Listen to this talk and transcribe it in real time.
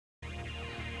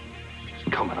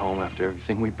coming home after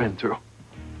everything we've been through.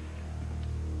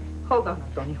 Hold on,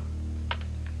 Antonio.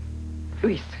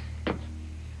 Luis,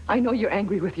 I know you're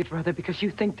angry with your brother because you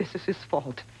think this is his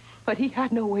fault. But he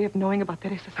had no way of knowing about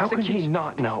Teresa's How execution. can he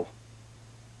not know?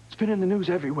 It's been in the news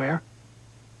everywhere.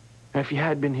 And if he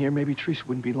had been here, maybe Teresa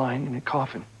wouldn't be lying in a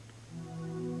coffin.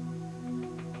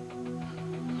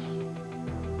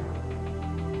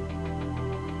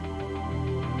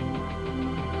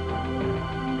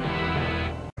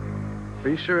 Are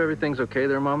you sure everything's okay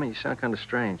there, Mama? You sound kind of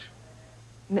strange.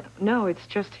 No, it's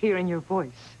just hearing your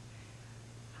voice.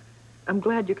 I'm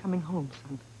glad you're coming home,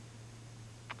 son.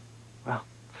 Well,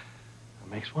 that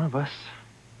makes one of us.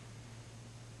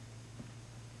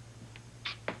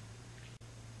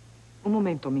 Un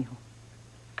momento, mijo.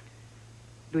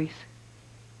 Luis,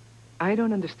 I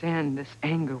don't understand this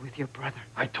anger with your brother.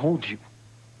 I told you.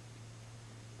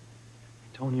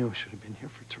 Antonio should have been here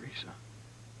for Teresa.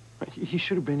 He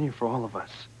should have been here for all of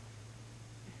us.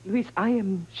 Luis, I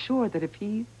am sure that if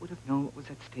he would have known what was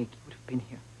at stake, he would have been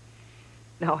here.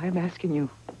 Now, I'm asking you,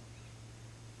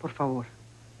 por favor,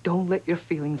 don't let your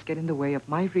feelings get in the way of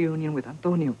my reunion with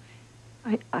Antonio.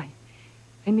 I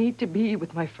need to be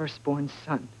with my firstborn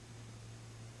son.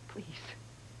 Please,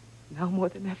 now more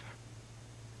than ever.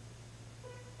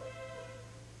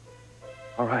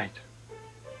 All right.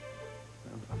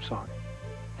 I'm sorry.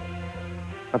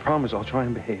 I promise I'll try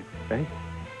and behave, okay?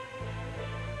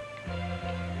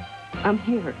 I'm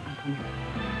here, Antonio.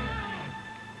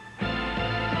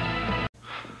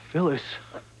 Phyllis.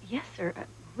 Yes, sir.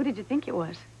 Who did you think it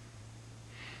was?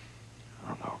 I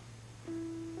don't know.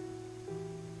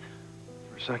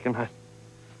 For a second, I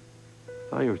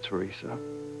thought you were Teresa.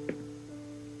 I'm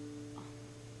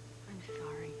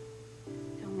sorry.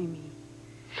 It's only me.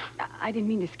 I didn't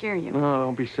mean to scare you. No,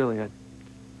 don't be silly. I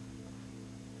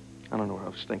don't know what I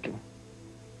was thinking.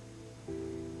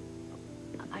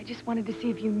 I just wanted to see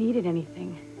if you needed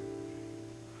anything.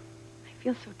 I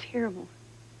feel so terrible.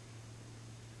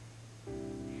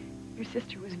 Your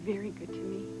sister was very good to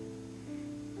me.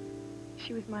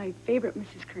 She was my favorite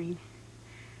Mrs. Crane.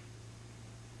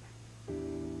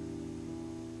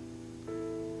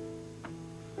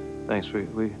 Thanks.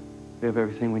 We have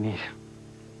everything we need.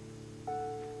 I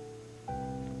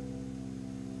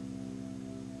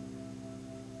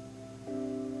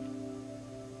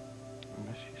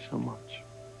miss you so much.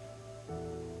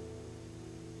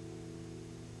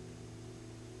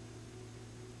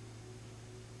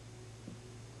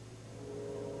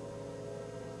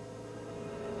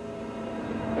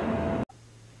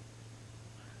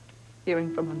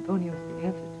 Hearing from Antonio is the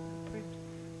answer to my prayer.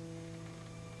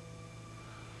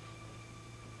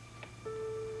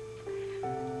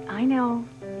 I know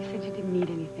you said you didn't need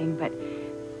anything, but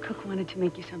Cook wanted to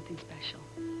make you something special.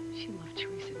 She loved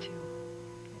Teresa, too.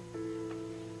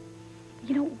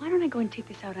 You know, why don't I go and take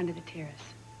this out onto the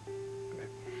terrace? Great.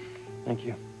 Thank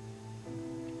you.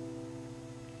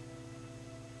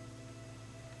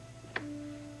 I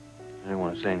didn't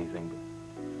want to say anything, but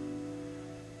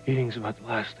eating's about the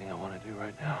last thing I want to do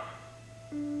right now.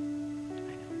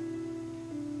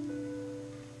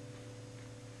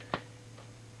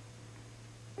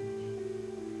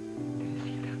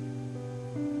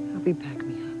 I'll be back,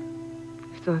 Mia.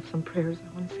 I still have some prayers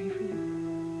I want to say for you.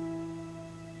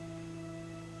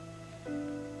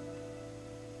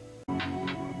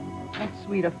 That's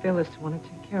sweet of Phyllis to want to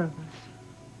take care of us.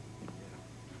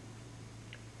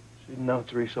 She didn't know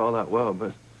Teresa all that well,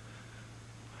 but I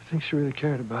think she really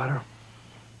cared about her.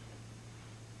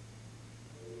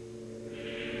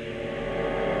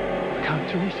 Look out,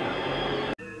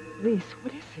 Teresa. Luis,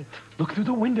 what is it? Look through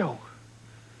the window.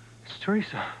 It's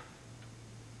Teresa.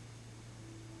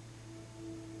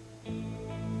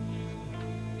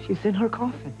 She's in her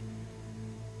coffin.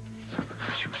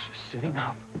 She was just sitting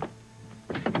up.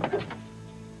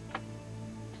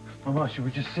 Mama, she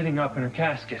was just sitting up in her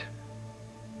casket.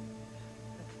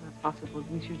 That's not possible,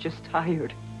 Luis. You're just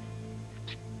tired.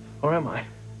 Or am I?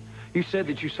 You said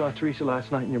that you saw Teresa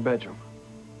last night in your bedroom.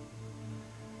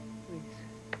 Luis,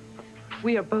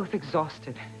 we are both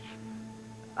exhausted.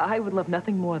 I would love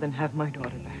nothing more than have my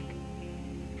daughter back.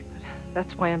 But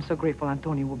that's why I'm so grateful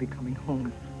Antonio will be coming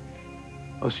home.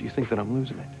 Oh, so you think that I'm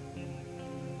losing it?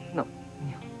 No,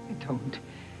 I don't.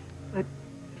 But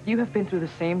you have been through the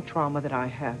same trauma that I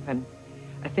have, and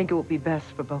I think it will be best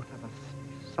for both of us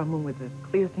if someone with a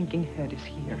clear-thinking head is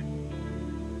here.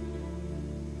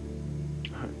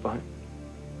 All right, fine.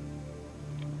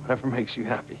 Whatever makes you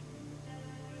happy.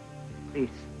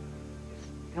 Please,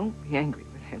 don't be angry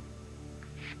with him.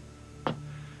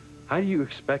 How do you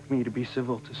expect me to be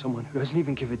civil to someone who doesn't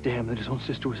even give a damn that his own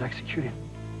sister was executed?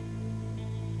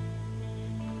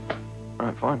 All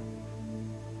right, fine.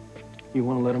 You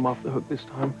want to let him off the hook this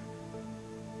time?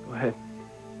 Go ahead.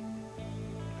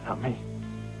 Not me.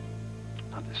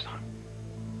 Not this time.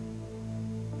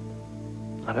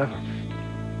 Not ever.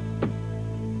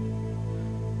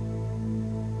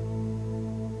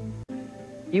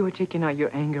 You were taking out your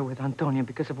anger with Antonio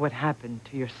because of what happened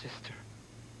to your sister.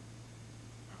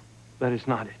 That is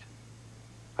not it.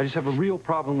 I just have a real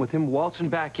problem with him waltzing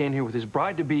back in here with his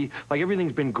bride-to-be like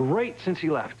everything's been great since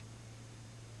he left.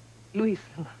 Luis,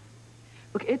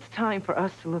 look, it's time for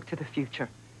us to look to the future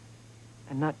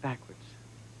and not backwards,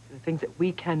 to the things that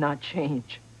we cannot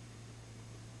change.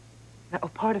 Now, a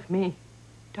part of me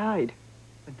died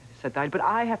when Teresa died, but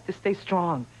I have to stay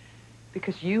strong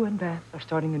because you and Beth are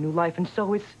starting a new life, and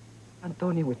so is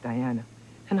Antonio with Diana.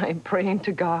 And I am praying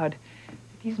to God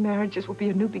that these marriages will be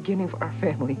a new beginning for our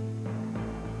family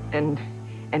and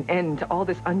an end to all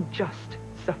this unjust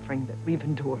suffering that we've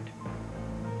endured.